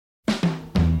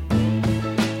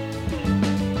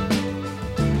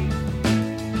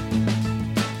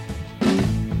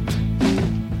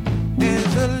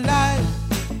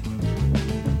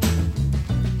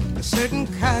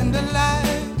kind of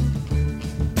light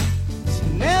that's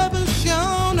never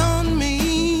shone on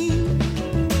me.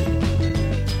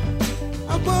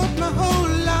 I want my whole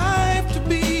life to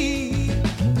be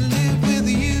live with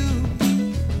you,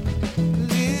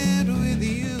 live with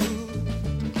you.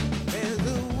 There's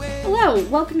a way. Hello,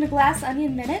 welcome to Glass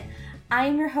Onion Minute. I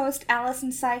am your host, Allison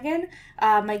Seigan.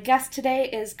 My guest today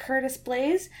is Curtis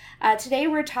Blaze. Today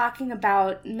we're talking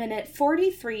about minute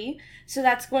 43, so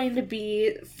that's going to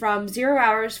be from 0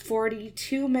 hours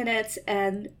 42 minutes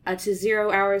and to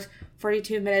 0 hours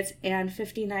 42 minutes and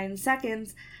 59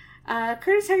 seconds.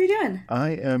 Curtis, how are you doing?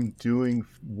 I am doing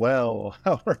well.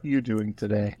 How are you doing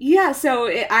today? Yeah, so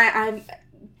I'm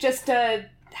just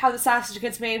how the sausage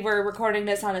gets made. We're recording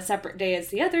this on a separate day as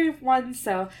the other one,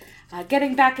 so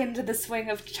getting back into the swing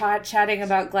of chatting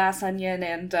about Glass Onion,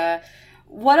 and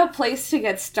what a place to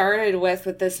get started with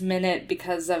this minute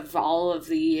because of all of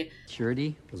the...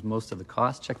 Security was most of the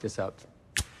cost. Check this out.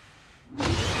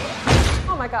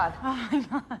 Oh my God. Oh my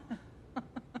God.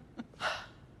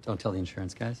 Don't tell the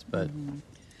insurance guys, but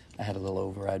I had a little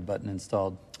override button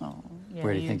installed. Oh, yeah,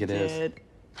 Where do you think it is?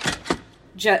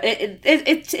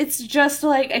 It's just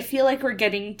like, I feel like we're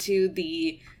getting to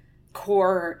the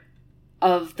core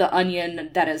of the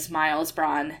onion that is Miles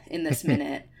Braun in this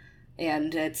minute,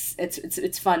 and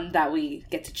it's fun that we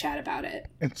get to chat about it.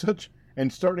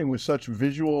 And starting with such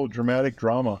visual dramatic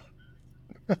drama.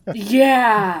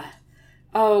 Yeah.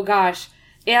 Oh gosh.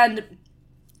 And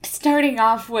starting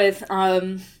off with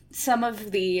some of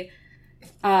the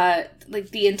like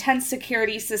the intense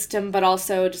security system, but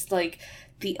also just like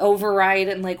the override,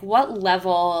 and like what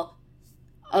level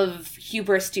of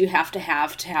hubris do you have to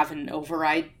have an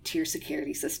override to your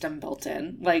security system built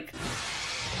in? Like,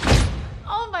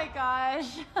 Oh my gosh.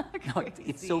 No,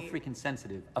 it's so freaking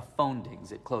sensitive. A phone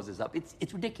dings, it closes up.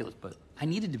 It's ridiculous, but I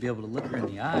needed to be able to look her in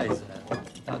the eyes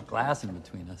without glass in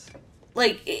between us.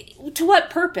 like to what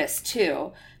purpose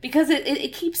too? Because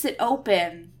it keeps it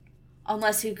open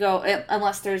unless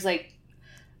there's like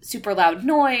super loud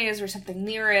noise or something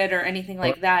near it or anything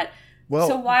like that. Well,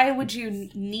 so why would you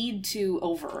need to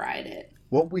override it?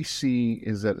 What we see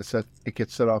is that it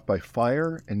gets set off by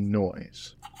fire and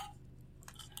noise.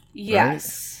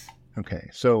 Yes. Right? Okay,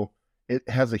 so it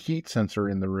has a heat sensor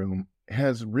in the room. It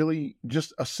has really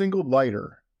just a single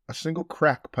lighter, a single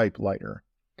crack pipe lighter,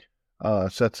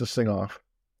 sets this thing off,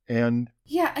 and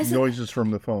noises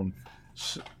from the phone.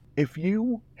 So if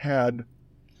you had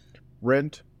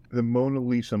rent the Mona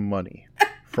Lisa money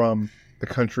from the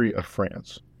country of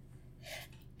France,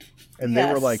 and they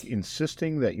were like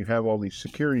insisting that you have all these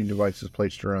security devices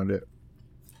placed around it.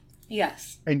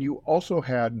 Yes. And you also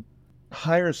had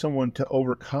hire someone to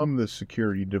overcome the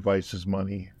security devices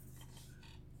money.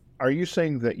 Are you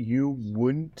saying that you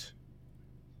wouldn't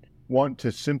want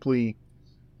to simply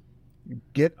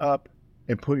get up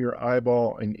and put your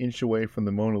eyeball an inch away from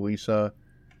the Mona Lisa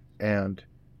and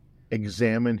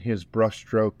examine his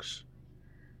brushstrokes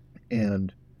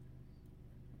and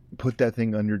put that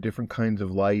thing under different kinds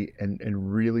of light and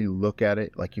really look at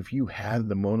it? Like if you had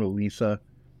the Mona Lisa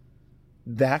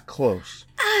that close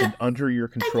and under your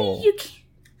control,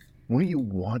 wouldn't you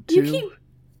want to? You can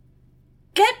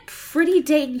get pretty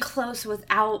dang close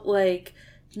without like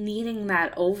needing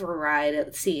that override.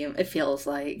 It feels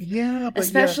like, yeah, but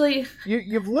especially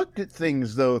you've looked at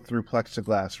things though through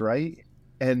plexiglass, right?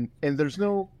 And there's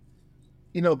no,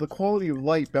 the quality of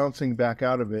light bouncing back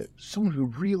out of it. Someone who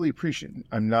really appreciates.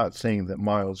 I'm not saying that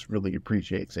Miles really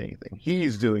appreciates anything.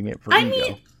 He's doing it for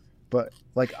ego. But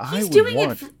like I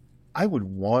would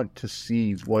want to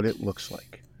see what it looks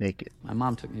like naked. My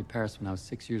mom took me to Paris when I was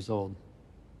 6 years old.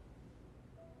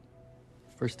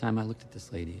 First time I looked at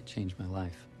this lady, it changed my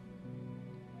life.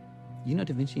 You know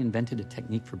Da Vinci invented a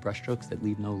technique for brushstrokes that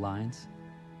leave no lines?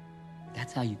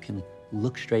 That's how you can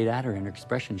look straight at her and her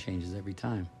expression changes every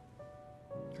time.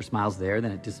 Her smile's there,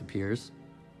 then it disappears.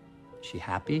 Is she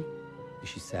happy? Is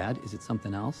she sad? Is it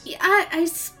something else? Yeah, I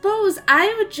suppose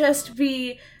I would just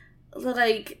be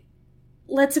like,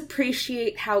 let's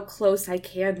appreciate how close I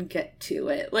can get to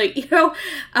it. Like,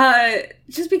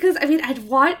 just because, I mean, I'd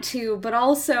want to, but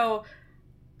also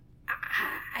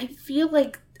I feel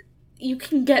like you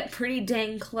can get pretty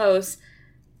dang close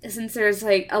since there's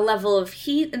like a level of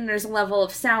heat and there's a level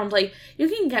of sound. Like, you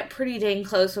can get pretty dang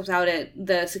close without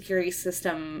the security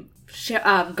system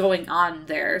going on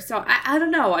there. So I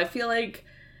don't know. I feel like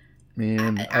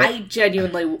I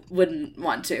genuinely wouldn't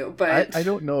want to, but I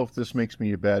don't know if this makes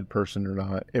me a bad person or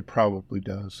not. It probably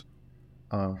does.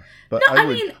 But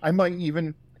no, I might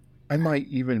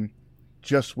even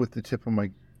just with the tip of my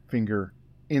finger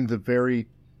in the very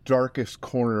darkest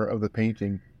corner of the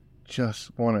painting,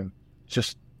 just want to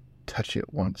touch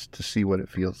it once to see what it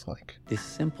feels like. This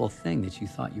simple thing that you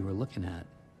thought you were looking at,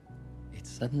 it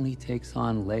suddenly takes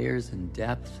on layers and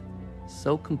depth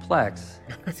so complex.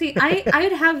 See,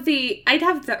 I'd have the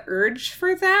urge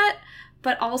for that,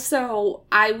 but also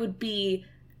I would be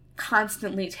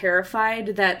constantly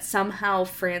terrified that somehow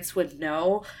France would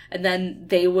know, and then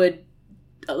they would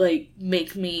like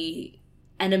make me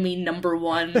enemy number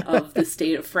one of the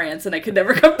state of France, and I could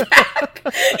never come back.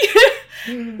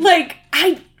 Like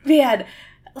I'd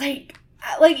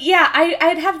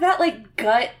have that like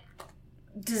gut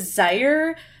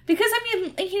desire, because I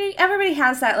mean, you know, everybody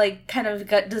has that like kind of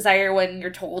gut desire when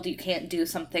you're told you can't do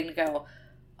something to go,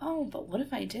 oh, but what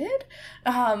if I did?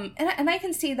 And I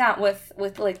can see that with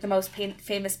like the most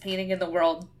famous painting in the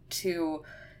world to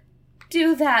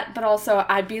do that, but also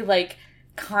I'd be like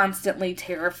constantly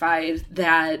terrified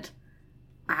that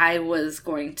I was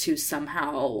going to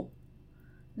somehow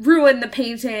ruin the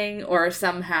painting or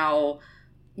somehow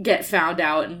get found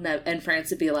out, and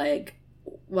France would be like,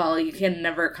 well, you can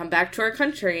never come back to our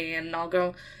country, and I'll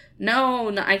go, no,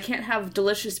 I can't have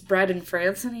delicious bread in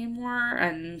France anymore,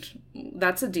 and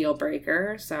that's a deal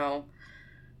breaker, so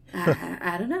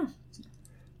I don't know.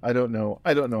 I don't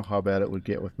know how bad it would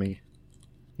get with me.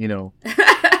 You know,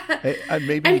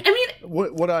 maybe. I mean,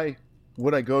 would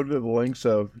I go to the lengths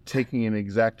of taking an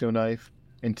X-Acto knife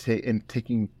and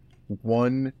taking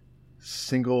one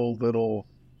single little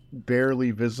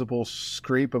barely visible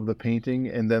scrape of the painting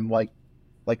and then like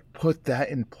put that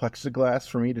in plexiglass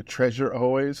for me to treasure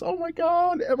always? Oh my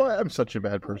God, I'm such a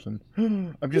bad person.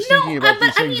 I'm just thinking about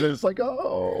these things, and it's like,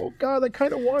 oh God, I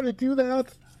kind of want to do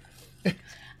that.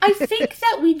 I think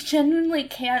that we genuinely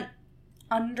can't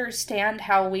understand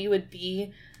how we would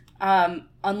be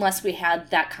unless we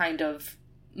had that kind of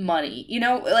money. You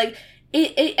know, like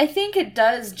I think it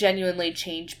does genuinely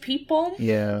change people.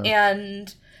 Yeah.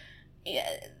 And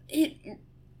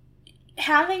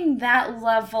having that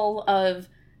level of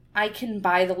I can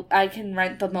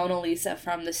rent the Mona Lisa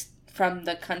from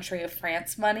the country of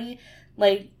France money,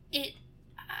 like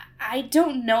I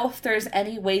don't know if there's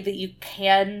any way that you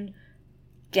can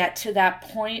get to that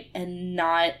point and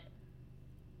not,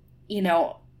 you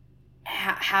know,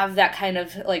 have that kind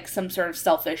of like some sort of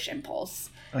selfish impulse.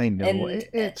 I know,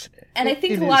 and I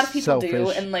think a lot of people do,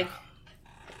 and like,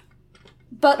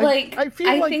 but like I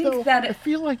feel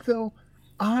like though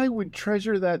I would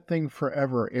treasure that thing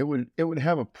forever. It would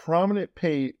have a prominent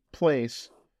place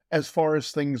as far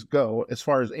as things go, as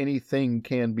far as anything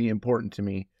can be important to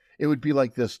me. It would be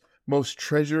like this most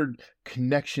treasured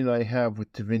connection I have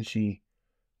with Da Vinci,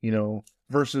 you know,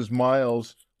 versus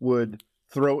Miles would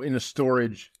throw in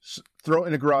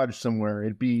a garage somewhere.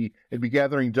 It'd be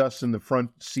gathering dust in the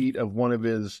front seat of one of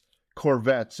his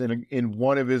Corvettes in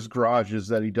one of his garages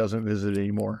that he doesn't visit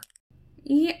anymore.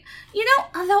 Yeah, you know,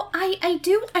 although I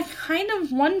kind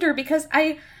of wonder, because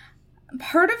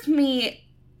part of me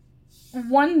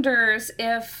wonders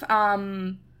if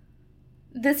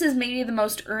this is maybe the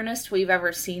most earnest we've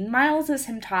ever seen Miles, is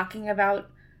him talking about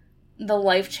the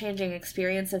life-changing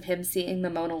experience of him seeing the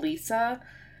Mona Lisa.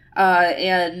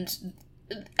 And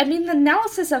I mean, the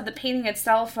analysis of the painting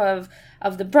itself, of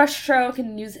the brushstroke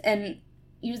and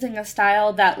using a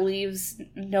style that leaves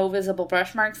no visible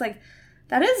brush marks, like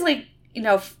that is like, you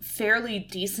know, fairly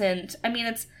decent. I mean,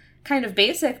 it's kind of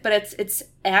basic, but it's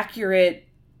accurate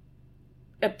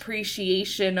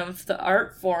appreciation of the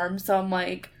art form. So I'm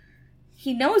like,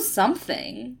 he knows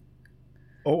something.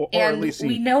 Or at least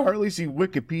he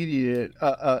Wikipedia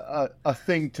a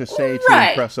thing to say to Right.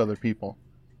 impress other people.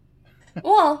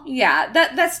 Well, yeah,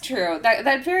 that's true.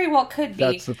 That very well could be.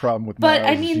 That's the problem with But,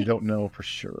 Miles, I mean, is you don't know for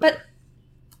sure. But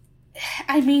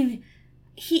I mean,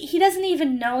 he doesn't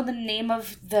even know the name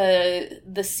of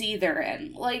the sea they're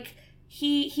in. Like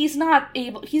he's not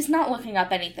looking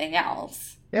up anything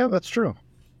else. Yeah, that's true.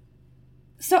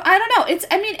 So I don't know.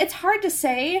 It's hard to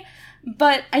say,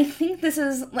 but I think this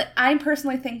is like, I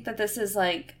personally think that this is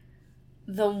like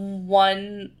the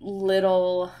one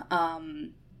little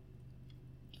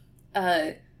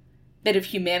bit of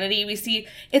humanity we see.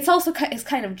 It's also it's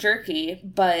kind of jerky,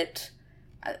 but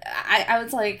I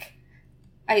was like,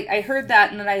 I heard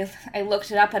that and then I looked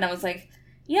it up and I was like,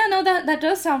 yeah, no, that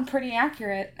does sound pretty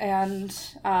accurate. And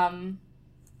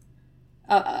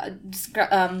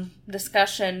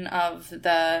discussion of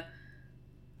the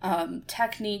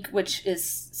technique, which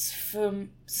is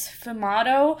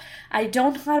sfumato. I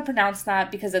don't know how to pronounce that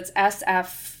because it's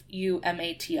SFUMATO,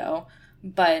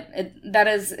 but it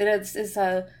is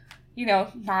a, you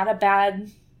know, not a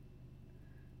bad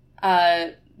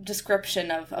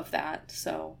description of that.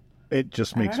 So it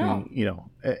just makes me, you know,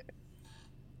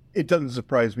 it doesn't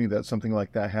surprise me that something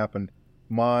like that happened.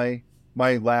 My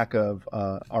my lack of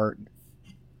art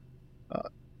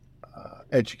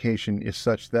education is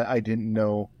such that I didn't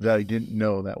know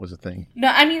that was a thing. No,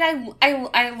 I mean,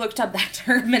 I looked up that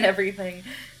term and everything.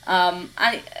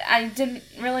 I didn't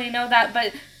really know that,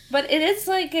 but it is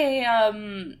like a,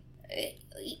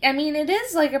 I mean, it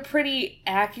is like a pretty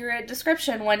accurate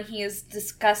description when he is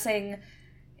discussing,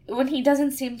 when he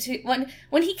doesn't seem to, when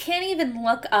he can't even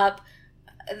look up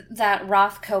that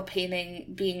Rothko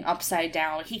painting being upside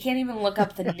down. He can't even look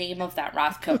up the name of that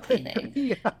Rothko painting.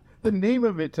 Yeah, the name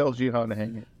of it tells you how to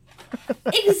hang it.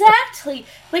 Exactly.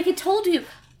 Like, it told you,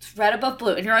 it's red above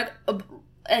blue, and you're like,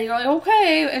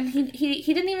 okay, and he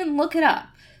didn't even look it up.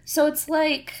 So it's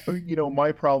like... You know,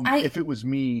 my problem, if it was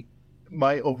me,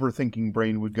 my overthinking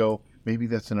brain would go, maybe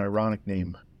that's an ironic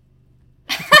name.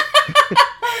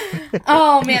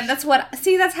 Oh, man, that's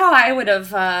how I would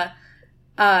have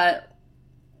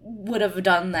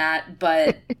done that,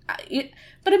 but I mean,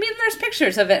 there's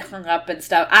pictures of it hung up and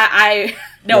stuff. But I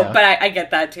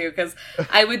get that too, because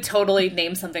I would totally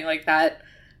name something like that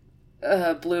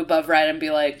blue above red and be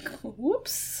like,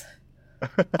 whoops.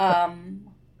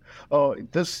 Oh,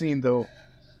 this scene though.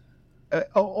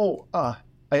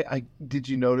 I did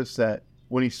you notice that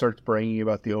when he starts bragging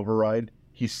about the override,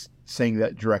 he's saying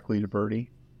that directly to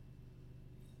Birdie?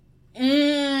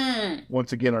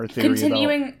 Once again, our theory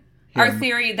continuing our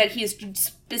theory that he's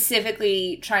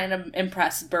specifically trying to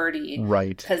impress Birdie,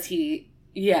 right? Because I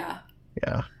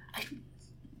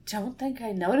don't think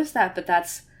I noticed that, but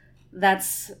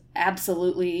that's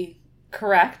absolutely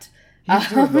correct.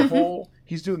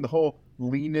 He's doing the whole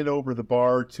lean it over the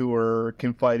bar to her,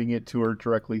 confiding it to her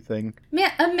directly thing.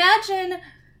 Man, imagine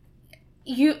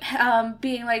you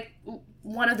being like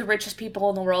one of the richest people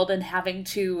in the world and having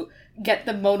to get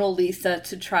the Mona Lisa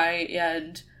to try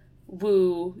and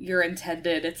woo your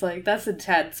intended. It's like, that's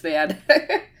intense, man.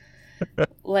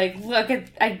 Like, look,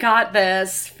 I got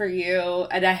this for you,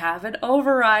 and I have an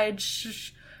override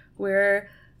where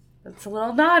it's a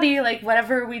little naughty, like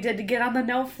whatever we did to get on the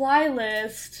no-fly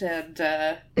list, and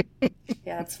yeah,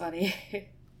 that's funny.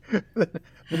 The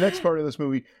next part of this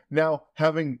movie, now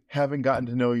having gotten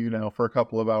to know you now for a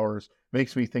couple of hours,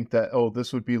 makes me think that,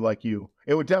 this would be like you.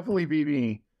 It would definitely be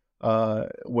me.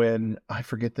 When I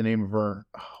forget the name of her,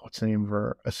 what's the name of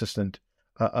her assistant?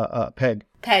 Peg.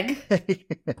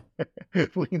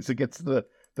 Leans against the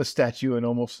statue and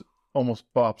almost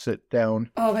bops it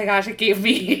down. Oh my gosh, it gave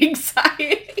me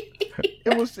anxiety.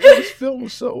 It was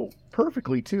filmed so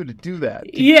perfectly too to do that.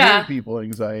 To give people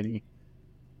anxiety.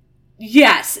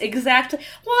 Yes, exactly.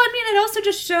 Well, I mean, it also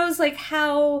just shows like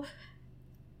how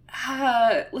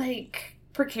like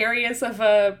precarious of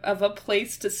a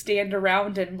place to stand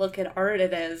around and look at art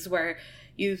it is, where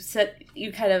you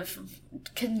kind of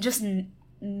can just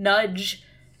nudge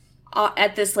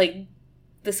at this like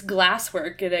this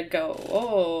glasswork and it go,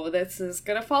 oh, this is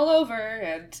gonna fall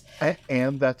over,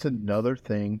 and that's another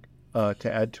thing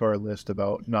to add to our list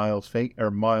about Miles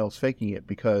faking it,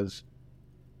 because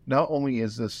not only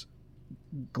is this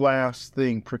glass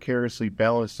thing precariously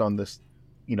balanced on this,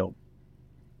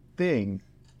 thing.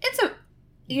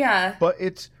 Yeah. But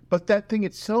that thing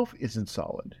itself isn't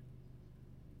solid.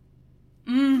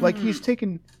 Mm-hmm. Like he's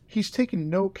taken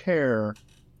no care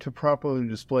to properly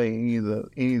display any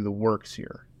of the works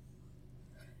here.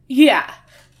 Yeah.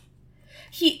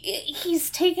 He's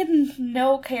taken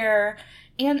no care,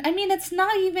 and I mean, it's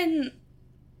not even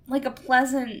like a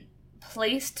pleasant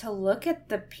place to look at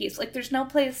the piece. Like, there's no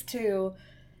place to,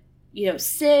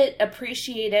 sit,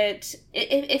 appreciate it.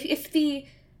 If the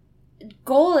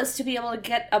goal is to be able to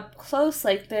get up close,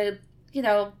 like I don't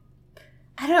know,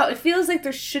 it feels like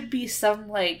there should be some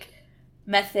like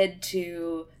method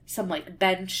to some like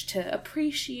bench to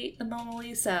appreciate the Mona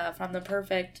Lisa from the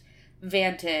perfect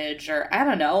vantage, or I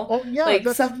don't know. Oh yeah, like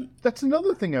that's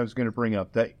another thing I was going to bring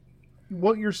up, that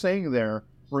what you're saying there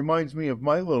reminds me of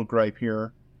my little gripe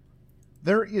here.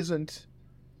 There isn't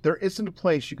a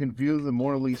place you can view the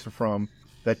Mona Lisa from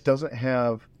that doesn't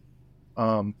have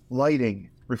lighting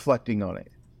reflecting on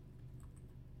it.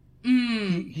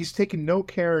 He's taken no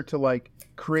care to like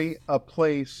create a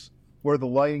place where the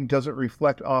lighting doesn't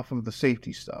reflect off of the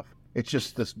safety stuff. It's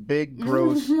just this big,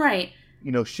 gross, right?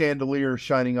 Chandelier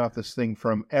shining off this thing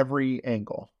from every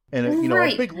angle, and a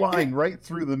big line right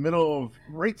through the middle of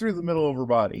her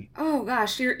body. Oh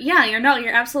gosh, you're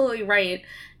absolutely right.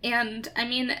 And I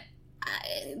mean,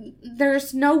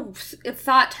 there's no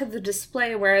thought to the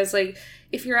display. Whereas, like,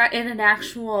 if you're in an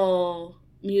actual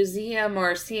museum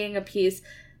or seeing a piece,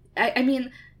 I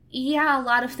mean, yeah, a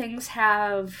lot of things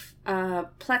have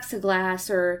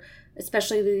plexiglass, or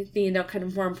especially the kind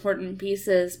of more important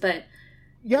pieces. But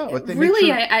yeah, but really,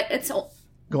 it's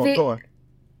Go on.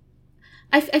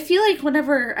 I feel like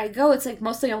whenever I go, it's like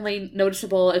mostly only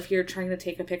noticeable if you're trying to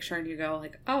take a picture and you go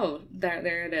like, oh,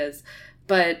 there it is.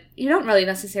 But you don't really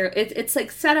necessarily. It's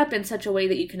like set up in such a way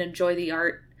that you can enjoy the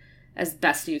art as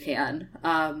best you can.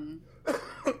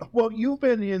 Well, you've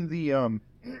been in the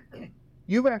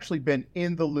you've actually been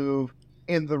in the Louvre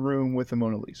in the room with the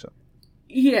Mona Lisa.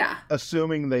 Yeah.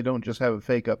 Assuming they don't just have a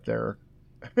fake up there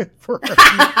for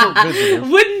visitors.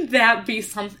 Wouldn't that be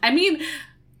something? I mean,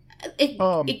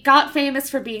 it got famous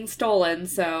for being stolen,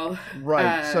 so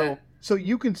right. So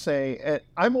you can say,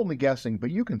 I'm only guessing,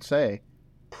 but you can say,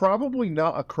 probably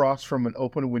not across from an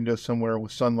open window somewhere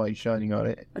with sunlight shining on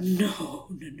it. No.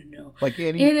 Like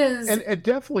it is, and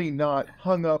definitely not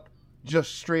hung up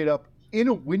just straight up in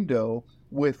a window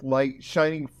with light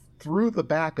shining through the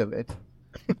back of it.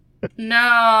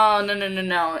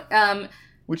 No.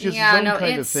 Which is its own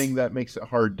kind of thing that makes it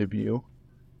hard to view.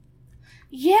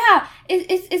 Yeah,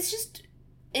 it's just.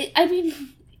 I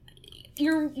mean,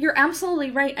 you're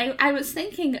absolutely right. I was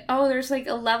thinking, there's like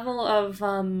a level of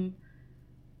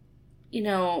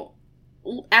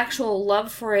actual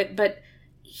love for it, but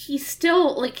he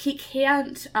still like he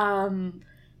can't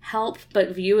help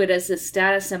but view it as a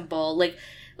status symbol. Like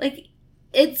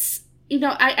it's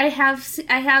I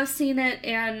have seen it,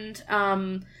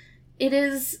 and it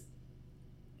is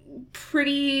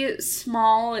pretty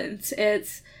small. It's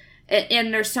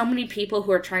and there's so many people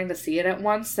who are trying to see it at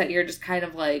once that you're just kind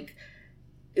of like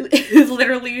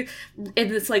literally in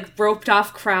this like roped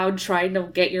off crowd trying to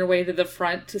get your way to the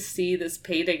front to see this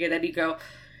painting, and then you go,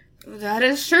 that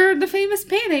is sure the famous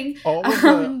painting.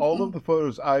 All of the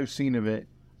photos I've seen of it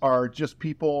are just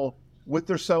people with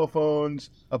their cell phones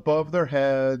above their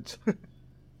heads.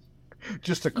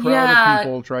 Just a crowd of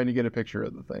people trying to get a picture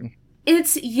of the thing.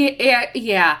 It's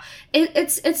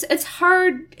it's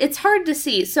hard to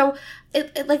see. So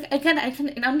it like, again, I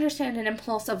can understand an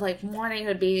impulse of like wanting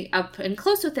to be up and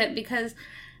close with it, because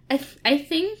I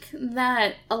think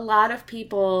that a lot of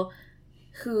people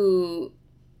who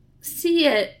see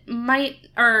it might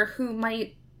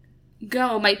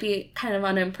be kind of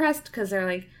unimpressed, because they're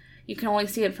like, you can only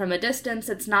see it from a distance.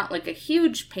 It's not like a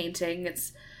huge painting.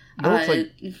 It's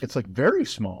it's like very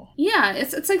small. Yeah,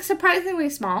 it's like surprisingly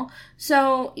small.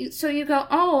 So you go,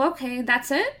 oh, okay, that's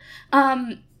it.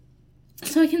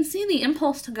 So I can see the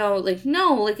impulse to go like,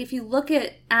 no, like if you look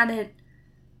at it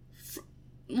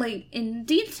like in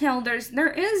detail, there is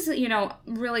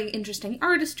really interesting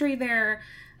artistry there.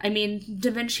 I mean,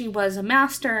 Da Vinci was a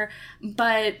master,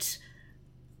 but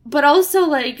also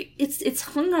like it's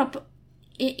hung up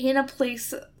in a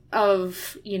place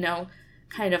of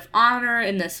kind of honor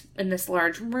in this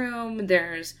large room.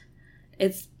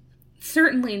 It's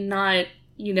certainly not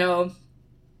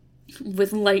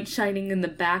with light shining in the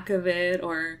back of it,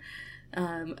 or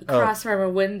across from a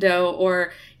window,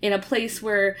 or in a place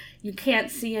where you can't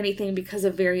see anything because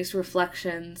of various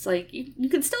reflections. Like you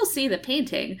can still see the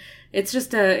painting. It's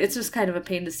just kind of a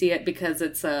pain to see it, because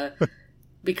it's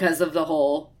because of the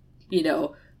whole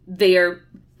they are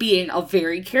being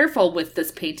very careful with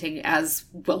this painting, as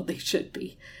well they should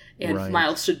be, and right.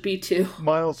 Miles should be too.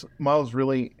 Miles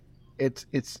really, it's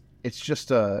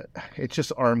just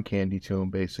arm candy to him,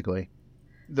 basically.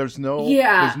 There's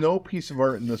no piece of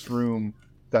art in this room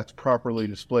that's properly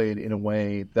displayed in a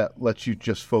way that lets you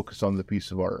just focus on the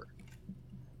piece of art.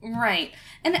 Right,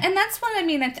 and that's what I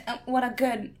mean. What a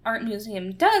good art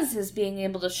museum does is being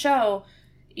able to show,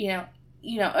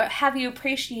 have you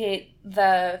appreciate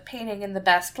the painting in the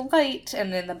best light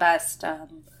and in the best,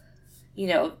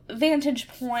 vantage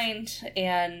point,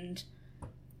 and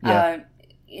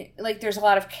like there's a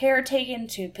lot of care taken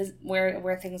to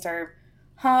where things are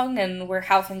hung and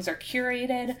how things are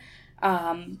curated.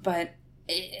 But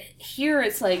here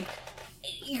it's like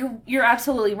you're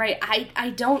absolutely right.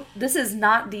 I don't. This is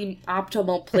not the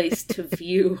optimal place to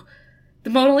view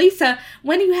the Mona Lisa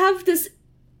when you have this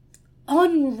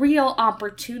unreal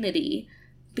opportunity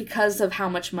because of how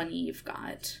much money you've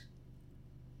got.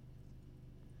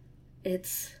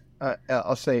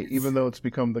 I'll say, even though it's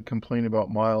become the complaint about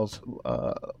Miles'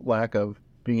 lack of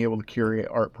being able to curate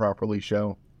art properly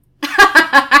show.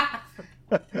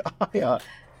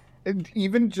 And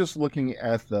even just looking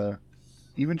at the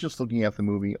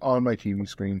movie on my TV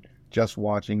screen, just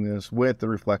watching this with the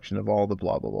reflection of all the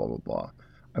blah blah blah blah blah,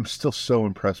 I'm still so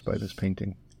impressed by this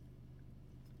painting.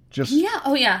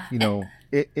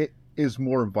 It is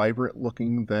more vibrant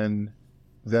looking than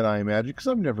I imagined, because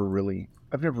I've never really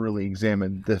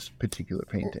examined this particular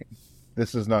painting.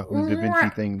 This is not the Da Vinci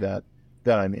thing that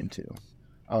I'm into.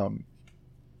 I'm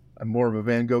more of a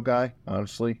Van Gogh guy,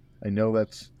 honestly. I know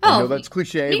that's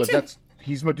cliche, but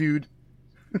he's my dude.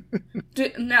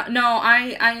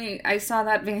 I saw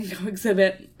that Van Gogh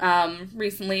exhibit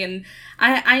recently, and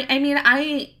I mean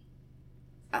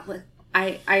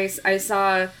I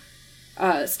saw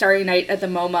Starry Night at the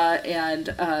MoMA,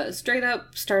 and straight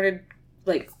up started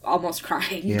like almost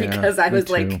crying because I was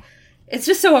like, it's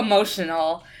just so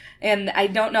emotional. And I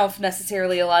don't know if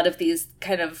necessarily a lot of these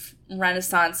kind of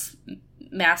Renaissance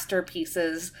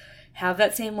masterpieces have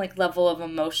that same like level of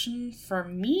emotion for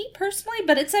me personally,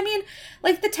 but it's, I mean,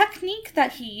 like the technique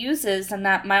that he uses and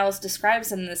that Miles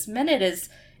describes in this minute is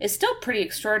still pretty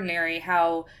extraordinary.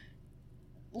 How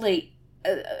like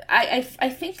I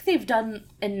think they've done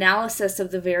analysis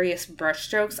of the various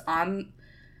brushstrokes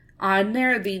on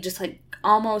there, the just like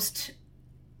almost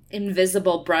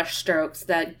invisible brushstrokes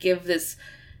that give this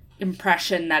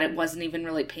impression that it wasn't even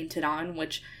really painted on,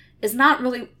 which is not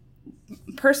really,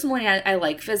 personally I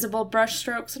like visible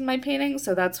brushstrokes in my painting,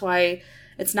 so that's why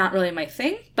it's not really my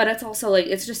thing, but it's also like,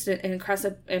 it's just an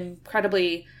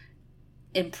incredibly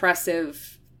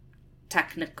impressive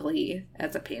technically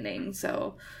as a painting,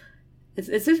 so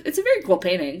it's a very cool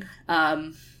painting.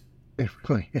 It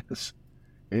really is.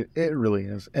 It really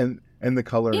is, and the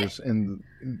colors and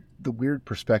the weird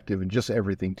perspective and just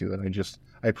everything to it.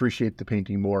 I appreciate the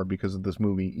painting more because of this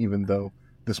movie, even though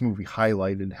this movie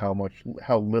highlighted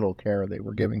how little care they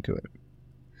were giving to it.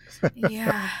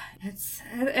 Yeah, it's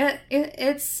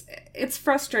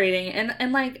frustrating,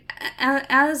 and like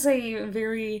as a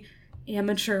very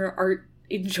amateur art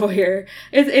enjoyer,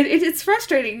 it's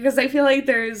frustrating because I feel like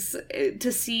there's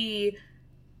to see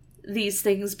these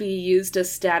things be used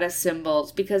as status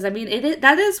symbols, because I mean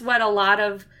that is what a lot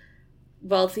of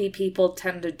wealthy people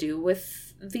tend to do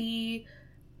with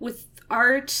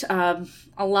art. A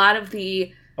lot of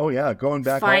the going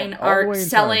back fine all art the way in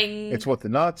selling time. It's what the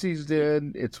Nazis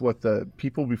did, it's what the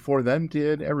people before them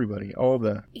did, everybody,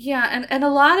 and a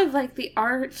lot of like the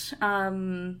art,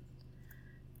 the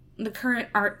current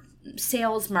art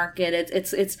sales market,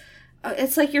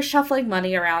 it's like you're shuffling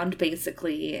money around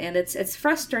basically, and it's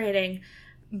frustrating,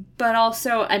 but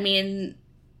also, I mean,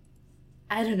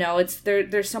 I don't know, it's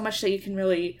there's so much that you can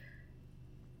really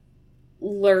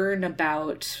learn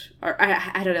about, or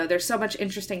I don't know, there's so much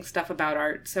interesting stuff about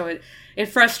art, so it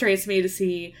frustrates me to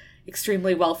see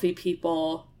extremely wealthy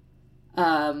people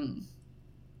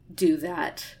do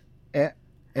that. And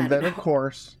then of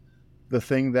course the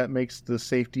thing that makes the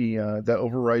safety that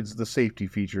overrides the safety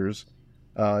features,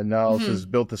 Niles has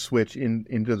built the switch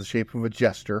into the shape of a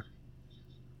jester.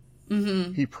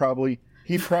 Mm-hmm. He probably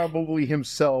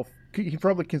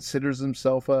considers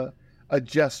himself a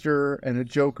jester and a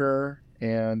joker,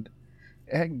 and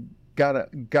got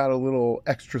a little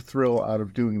extra thrill out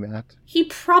of doing that. He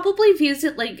probably views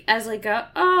it like as like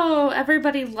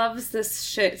everybody loves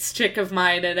this chick of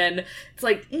mine, and then it's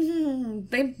like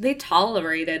they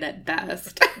tolerate it at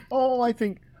best. Oh, I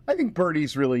think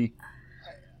Birdie's really.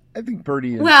 I think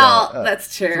Birdie is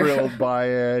that's true. Thrilled by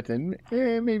it, and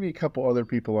maybe a couple other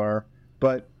people are.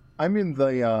 But I'm in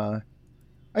the.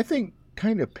 I think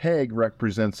kind of Peg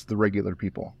represents the regular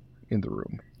people in the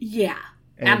room. Yeah,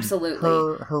 and absolutely.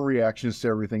 Her reactions to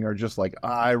everything are just like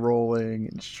eye rolling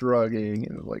and shrugging,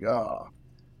 and like,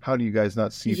 how do you guys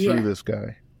not see through this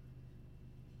guy?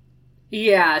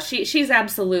 Yeah, she's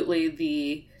absolutely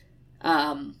the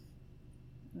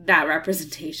that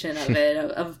representation of it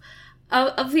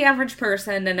of the average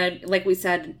person, and like we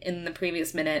said in the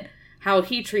previous minute, how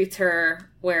he treats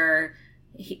her, where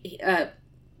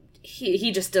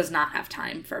he just does not have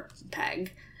time for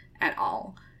Peg at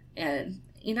all, and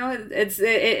you know it's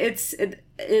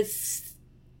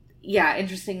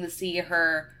interesting to see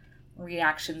her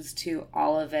reactions to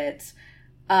all of it.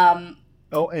 And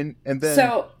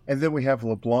then we have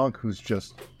LeBlanc, who's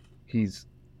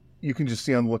you can just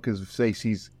see on the look of his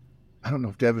face, I don't know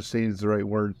if devastated is the right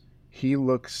word. He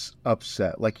looks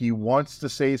upset, like he wants to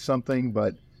say something,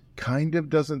 but kind of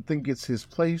doesn't think it's his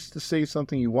place to say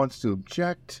something. He wants to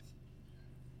object,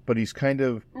 but he's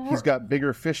got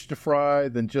bigger fish to fry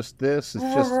than just this. It's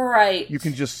just, right. You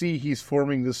can just see he's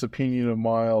forming this opinion of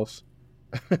Miles.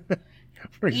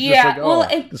 Where he's just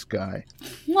like, this guy.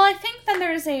 Well, I think then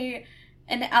there's an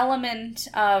element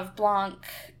of Blanc,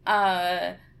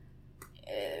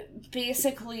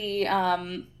 basically,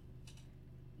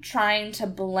 trying to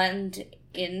blend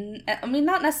in. I mean,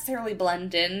 not necessarily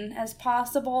blend in as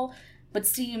possible, but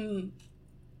seem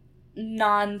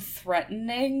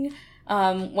non-threatening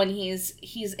when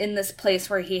he's in this place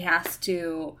where he has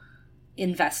to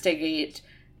investigate.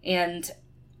 And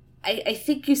I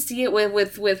think you see it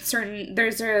with certain,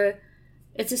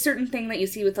 it's a certain thing that you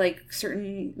see with like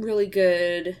certain really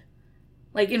good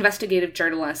like investigative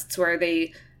journalists, where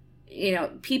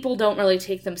people don't really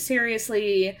take them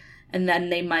seriously, and then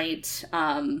they might,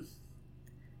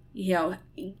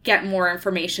 get more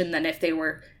information than if they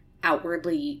were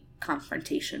outwardly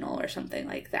confrontational or something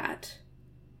like that.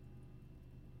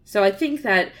 So I think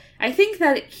that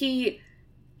he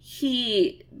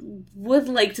would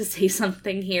like to say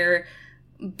something here,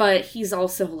 but he's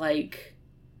also like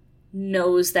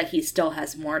knows that he still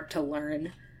has more to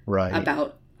learn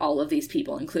about all of these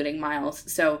people, including Miles.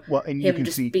 So and you can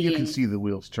see the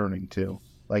wheels turning too.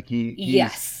 Like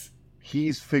he's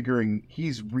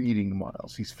reading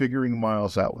Miles. He's figuring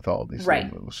Miles out with all of these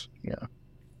little moves. Yeah.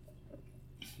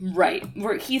 Right.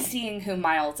 Where he's seeing who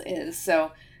Miles is.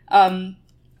 So,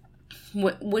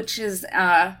 which is,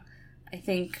 I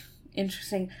think,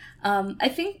 interesting. I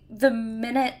think the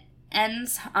minute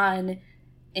ends on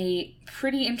a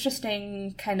pretty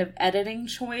interesting kind of editing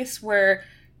choice where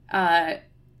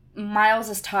Miles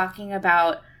is talking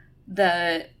about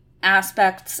the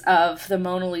aspects of the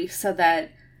Mona Lisa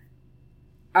that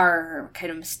are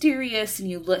kind of mysterious, and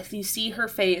you see her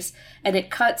face, and it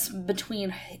cuts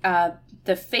between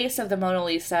the face of the Mona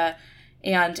Lisa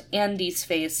and Andy's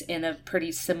face in a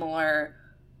pretty similar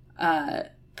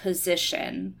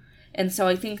position. And so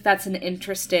I think that's an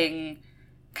interesting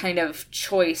kind of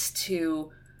choice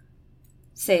to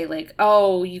say, like,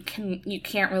 oh, you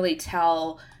can't really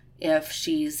tell if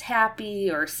she's happy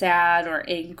or sad or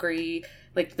angry.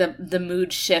 Like the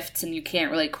mood shifts and you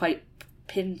can't really quite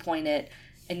pinpoint it,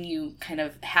 and you kind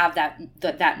of have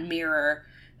that mirror,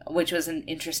 which was an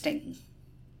interesting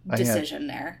decision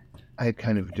there. I had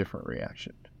kind of a different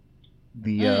reaction.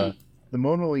 The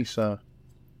Mona Lisa,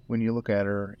 when you look at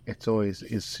her, it's always,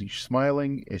 is she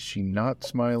smiling? Is she not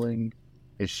smiling?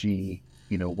 Is she,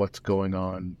 what's going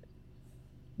on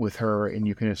with her? And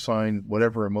you can assign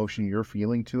whatever emotion you're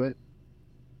feeling to her.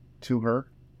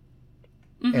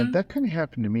 Mm-hmm. And that kind of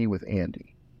happened to me with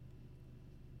Andy.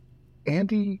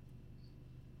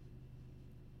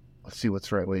 Let's see what's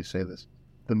the right way to say this.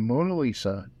 The Mona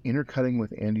Lisa intercutting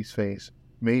with Andy's face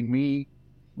made me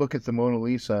look at the Mona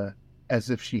Lisa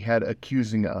as if she had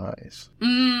accusing eyes.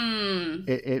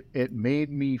 It made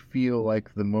me feel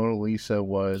like the Mona Lisa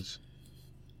was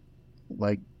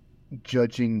like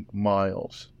judging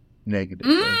Miles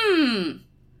negatively.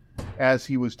 As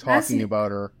he was talking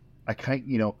about her, I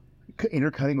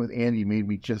intercutting with Andy made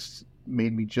me just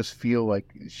feel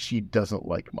like she doesn't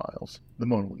like Miles. The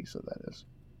Mona Lisa, that is.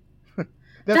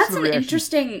 That's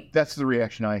the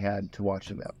reaction I had to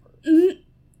watching that part.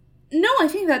 No, I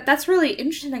think that's really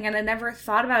interesting, and I never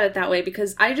thought about it that way,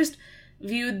 because I just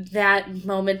viewed that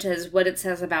moment as what it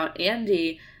says about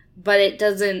Andy, but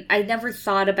I never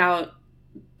thought about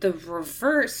the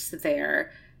reverse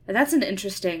there. And that's an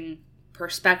interesting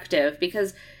perspective,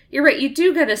 because you're right, you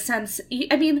do get a sense,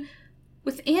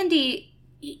 with Andy,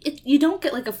 you don't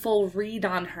get like a full read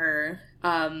on her,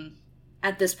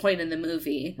 at this point in the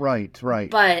movie. Right. But,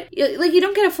 like, you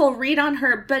don't get a full read on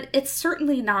her, but it's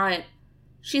certainly not,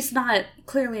 she's not,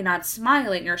 clearly not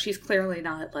smiling, or she's clearly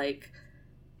not, like,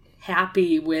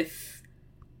 happy with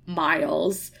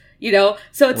Miles, So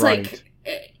it's like,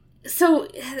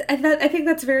 I think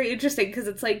that's very interesting, because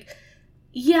it's like,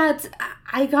 yeah,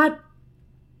 I got,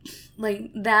 like,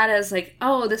 that as, like,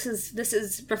 oh, this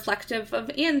is reflective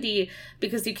of Andy,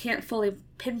 because you can't fully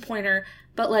pinpoint her,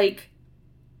 but, like,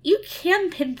 you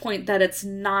can pinpoint that it's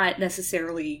not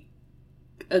necessarily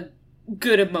a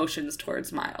good emotions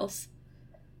towards Miles.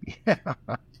 Yeah.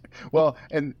 Well,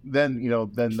 and then,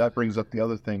 then that brings up the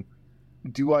other thing.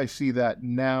 Do I see that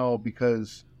now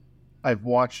because I've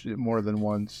watched it more than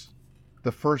once?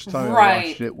 The first time I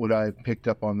watched it, would I have picked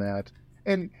up on that?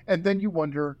 And then you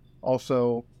wonder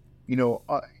also,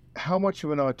 how much of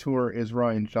an auteur is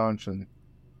Rian Johnson?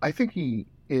 I think he's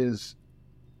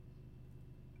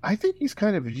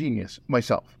kind of a genius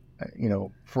myself,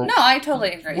 No, I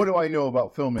totally agree. What do I know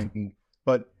about filmmaking?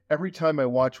 But every time I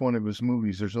watch one of his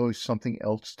movies, there's always something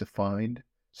else to find,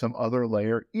 some other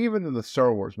layer. Even in the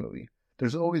Star Wars movie,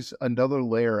 there's always another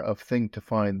layer of thing to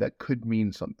find that could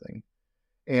mean something.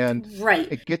 And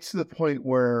it gets to the point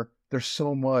where there's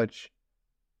so much,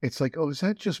 it's like, oh, is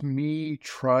that just me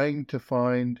trying to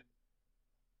find,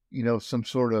 some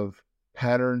sort of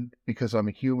pattern because I'm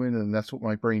a human and that's what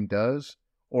my brain does?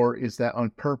 Or is that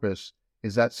on purpose?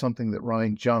 Is that something that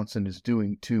Rian Johnson is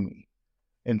doing to me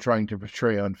and trying to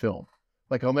portray on film?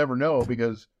 Like, I'll never know,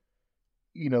 because,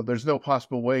 there's no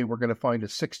possible way we're going to find a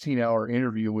 16-hour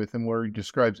interview with him where he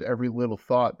describes every little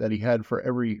thought that he had for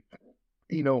every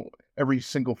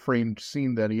single framed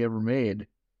scene that he ever made.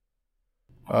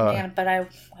 Oh, man, but I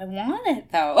want it,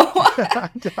 though.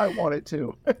 I want it,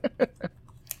 too.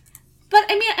 But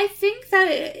I mean, I think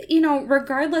that, you know,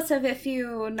 regardless of if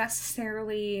you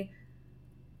necessarily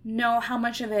know how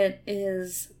much of it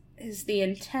is the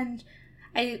intent,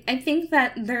 I think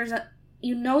that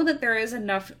that there is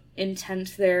enough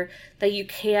intent there that you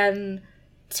can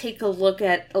take a look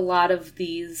at a lot of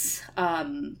these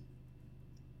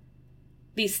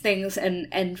things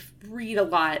and read a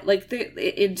lot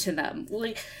into them.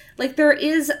 Like there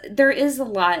is a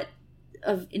lot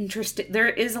of interesting. There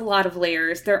is a lot of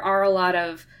layers. There are a lot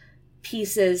of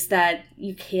pieces that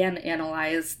you can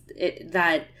analyze.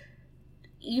 That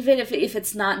even if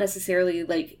it's not necessarily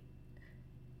like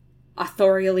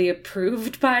authorially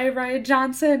approved by Rian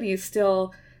Johnson, you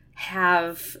still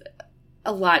have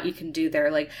a lot you can do there.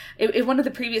 Like in one of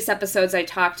the previous episodes, I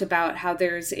talked about how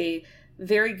there's a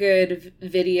very good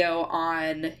video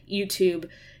on YouTube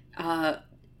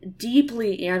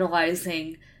deeply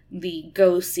analyzing the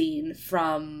Go scene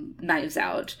from Knives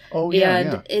Out. Oh yeah,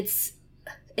 and it's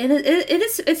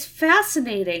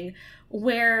fascinating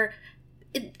where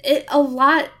a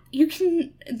lot you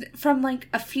can, from like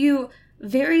a few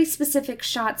very specific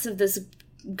shots of this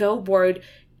Go board,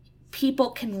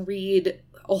 people can read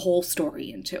a whole story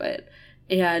into it.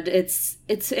 And it's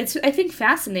I think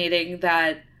fascinating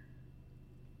that,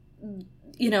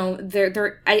 you know,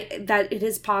 that it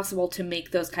is possible to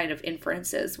make those kind of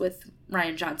inferences with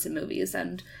Rian Johnson movies,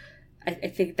 and I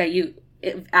think that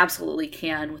it absolutely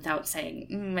can without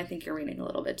saying, I think you're reading a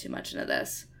little bit too much into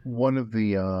this. One of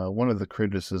the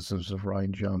criticisms of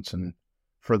Rian Johnson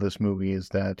for this movie is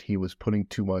that he was putting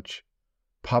too much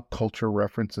pop culture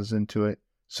references into it.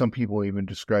 Some people even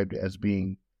described it as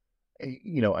being,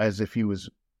 you know, as if he was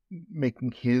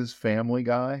making his Family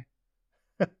Guy,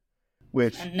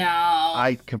 which No,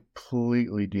 I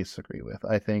completely disagree with.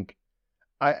 I think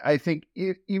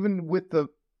even with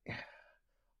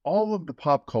all of the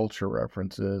pop culture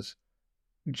references,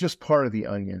 just part of the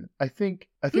onion. I think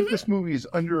this movie is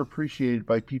underappreciated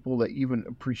by people that even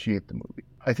appreciate the movie.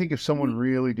 I think if someone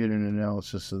really did an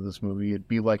analysis of this movie, it'd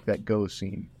be like that Go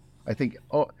scene. I think,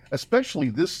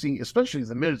 especially this scene, especially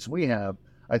the minutes we have,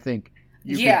 I think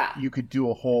you could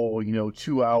do a whole,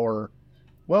 2 hour.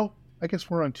 Well, I guess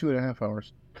we're on 2.5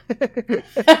 hours.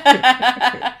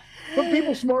 But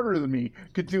people smarter than me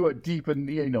could do a deep and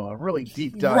a really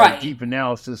deep dive, right. Deep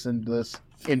analysis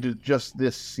into just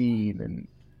this scene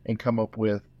and come up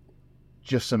with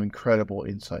just some incredible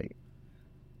insight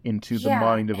into the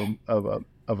mind of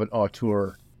an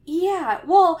auteur. Yeah,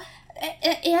 well,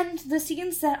 and the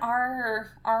scenes that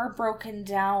are broken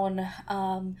down,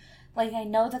 like I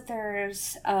know that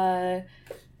there's a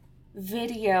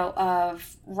video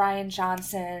of Rian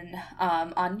Johnson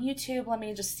on YouTube. Let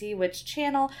me just see which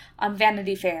channel, on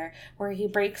Vanity Fair, where he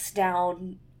breaks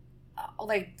down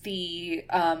like the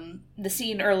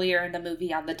scene earlier in the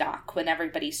movie on the dock when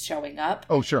everybody's showing up.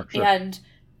 Oh, sure. And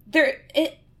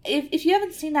if you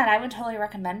haven't seen that, I would totally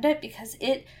recommend it, because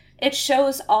it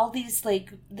shows all these,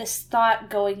 like, this thought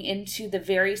going into the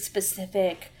very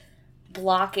specific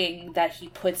blocking that he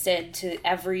puts into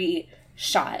every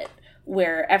shot,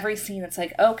 where every scene it's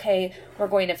like, okay, we're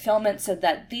going to film it so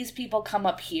that these people come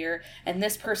up here and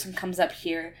this person comes up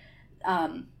here.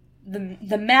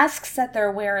 The masks that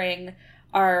they're wearing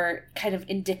are kind of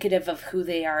indicative of who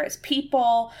they are as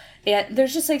people, and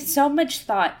there's just like so much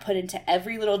thought put into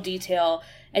every little detail,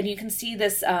 and you can see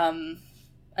this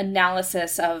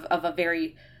analysis of a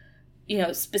very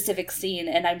specific scene,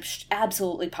 and I'm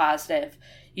absolutely positive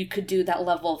you could do that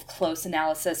level of close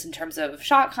analysis in terms of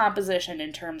shot composition,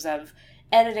 in terms of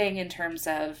editing, in terms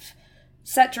of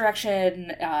set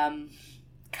direction,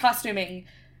 costuming,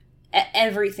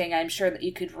 everything. I'm sure that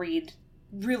you could read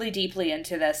really deeply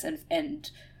into this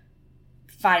and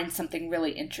find something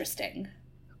really interesting.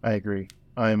 I agree.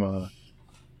 I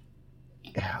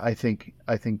think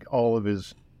all of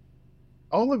his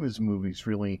movies,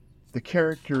 really, the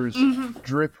characters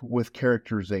drip with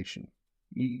characterization.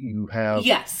 You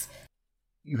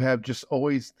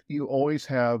always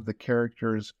have the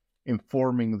characters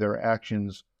informing their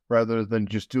actions rather than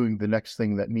just doing the next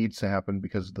thing that needs to happen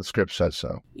because the script says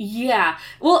so. Yeah.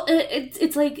 Well,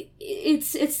 it's like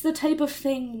it's the type of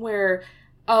thing where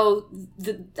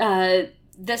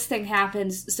this thing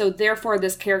happens, so therefore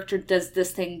this character does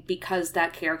this thing because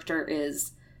that character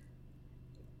is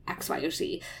X, Y, or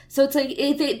Z. So it's like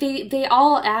they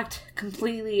all act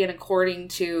completely and according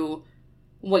to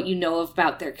what you know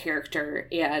about their character,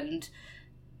 and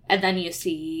then you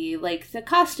see like the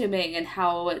costuming and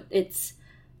how it's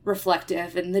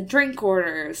reflective and the drink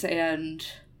orders, and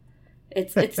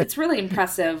it's really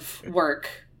impressive work.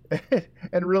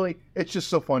 And really, it's just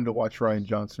so fun to watch Rian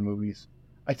Johnson movies.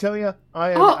 I tell you,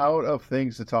 I am out of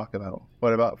things to talk about.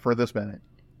 What about for this minute?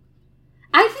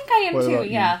 I think I am What too, about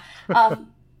you? yeah.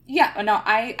 Yeah, no,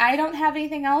 I don't have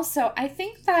anything else, so I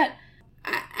think that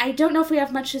I don't know if we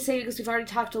have much to say because we've already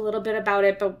talked a little bit about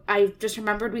it, but I just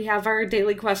remembered we have our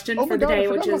daily question Oh for my the God, I day,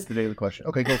 forgot which about is... the daily question.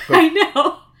 Okay, go. I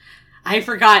know. I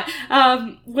forgot.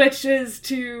 Which is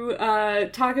to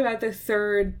talk about the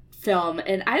third film.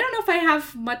 And I don't know if I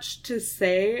have much to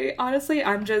say, honestly.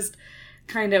 I'm just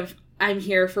kind of... I'm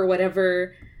here for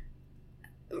whatever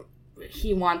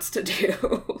he wants to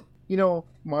do. You know,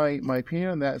 my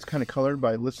opinion on that is kind of colored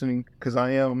by listening, because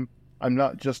I'm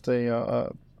not just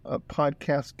a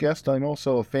podcast guest. I'm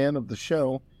also a fan of the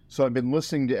show. So I've been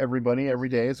listening to everybody every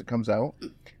day as it comes out.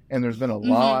 And there's been a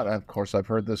lot. Of course, I've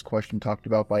heard this question talked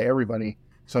about by everybody.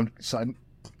 So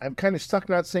I'm kind of stuck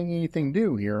not saying anything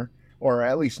new here, or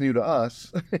at least new to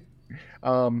us.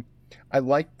 I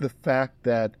like the fact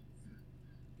that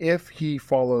if he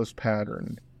follows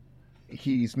pattern,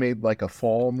 he's made like a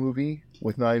fall movie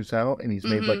with Knives Out, and he's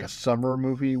made like a summer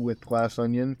movie with Glass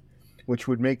Onion, which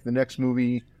would make the next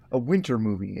movie a winter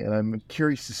movie. And I'm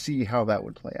curious to see how that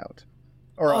would play out.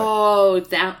 Or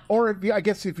I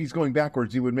guess if he's going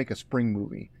backwards, he would make a spring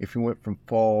movie. If he went from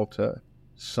fall to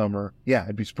summer, yeah,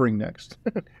 it'd be spring next.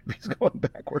 If he's going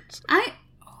backwards.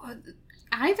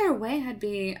 Either way,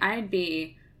 I'd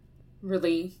be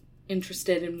really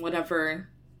interested in whatever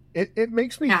It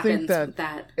makes me happens think with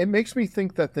that. It makes me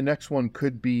think that the next one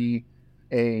could be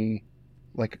a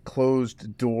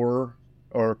closed door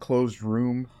or a closed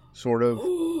room sort of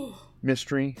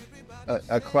mystery,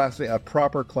 a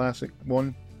proper classic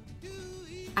one.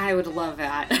 I would love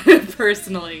that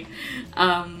personally.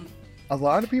 A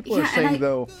lot of people are saying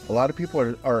though. A lot of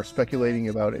people are speculating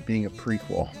about it being a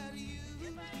prequel.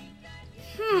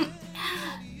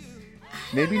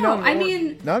 Maybe not.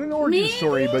 Not an origin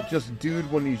story, but just dude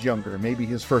when he's younger. Maybe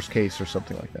his first case or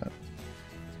something like that.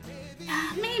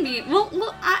 Maybe. Well,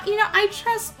 I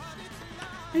trust.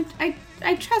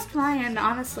 I trust Ryan,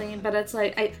 honestly, but it's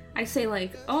like I say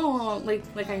like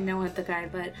I know the guy,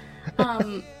 but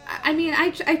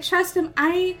I trust him.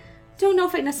 I don't know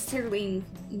if I necessarily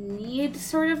need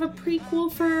sort of a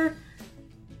prequel for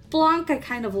Blanc. I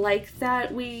kind of like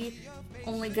that we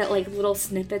only get like little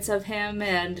snippets of him,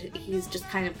 and he's just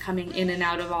kind of coming in and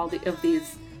out of all of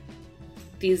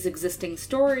these existing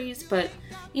stories. But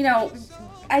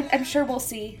I'm sure we'll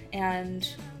see, and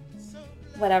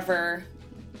whatever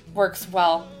works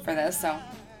well for this. So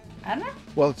I don't know.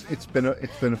 Well, it's been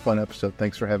a fun episode.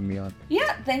 Thanks for having me on.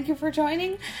 Yeah, thank you for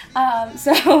joining.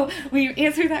 So we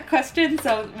answered that question.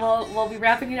 So we'll be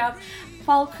wrapping it up.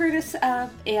 Follow Curtis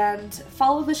and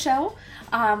follow the show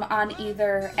on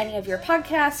either any of your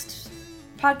podcast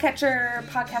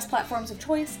platforms of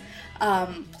choice.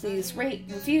 Please rate,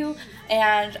 review,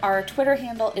 and our Twitter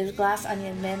handle is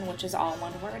GlassOnionMin, which is all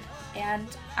one word. And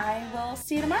I will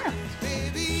see you tomorrow.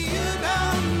 Baby, you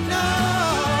don't know.